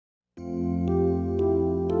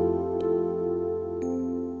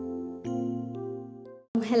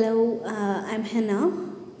Hello, I'm Henna.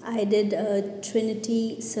 I did a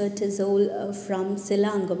Trinity CertTESOL from Silla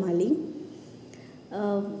Angomali.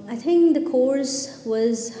 I think the course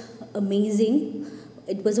was amazing.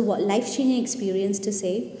 It was a life-changing experience to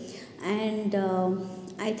say, and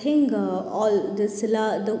I think all the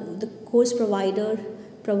Silla, the course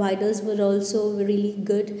providers were also really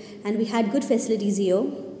good, and we had good facilities here.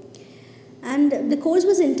 And the course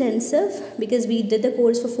was intensive because we did the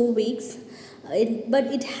course for 4 weeks. But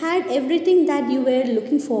it had everything that you were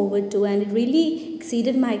looking forward to, and it really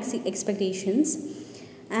exceeded my expectations.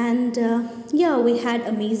 And yeah, we had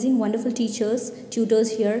amazing, wonderful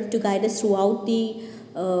tutors here to guide us throughout the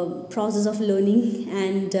process of learning.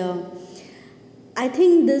 And I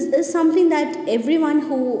think this is something that everyone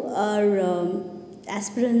who are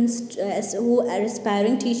aspirants, who are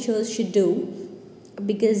aspiring teachers should do,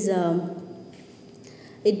 because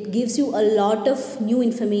it gives you a lot of new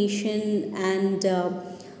information and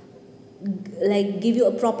give you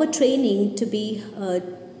a proper training to be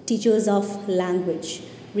teachers of language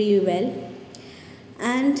really well.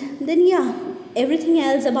 And then yeah, everything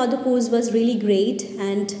else about the course was really great,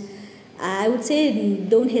 and I would say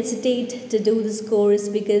don't hesitate to do this course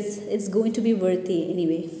because it's going to be worthy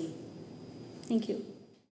anyway. Thank you.